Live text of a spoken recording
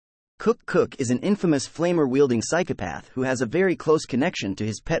Cook is an infamous flamer-wielding psychopath who has a very close connection to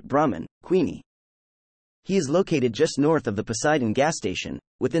his pet Brahmin, Queenie. He is located just north of the Poseidon gas station,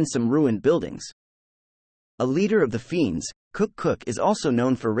 within some ruined buildings. A leader of the fiends, Cook is also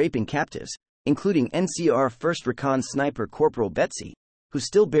known for raping captives, including NCR 1st Recon Sniper Corporal Betsy, who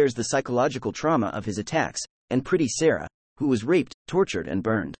still bears the psychological trauma of his attacks, and Pretty Sarah, who was raped, tortured and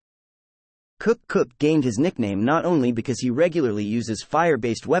burned. Cook gained his nickname not only because he regularly uses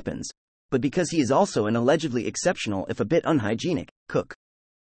fire-based weapons, but because he is also an allegedly exceptional if a bit unhygienic cook.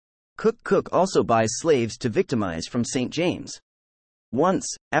 Cook also buys slaves to victimize from St. James. Once,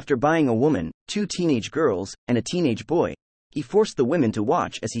 after buying a woman, 2 teenage girls, and a teenage boy, he forced the women to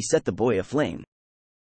watch as he set the boy aflame.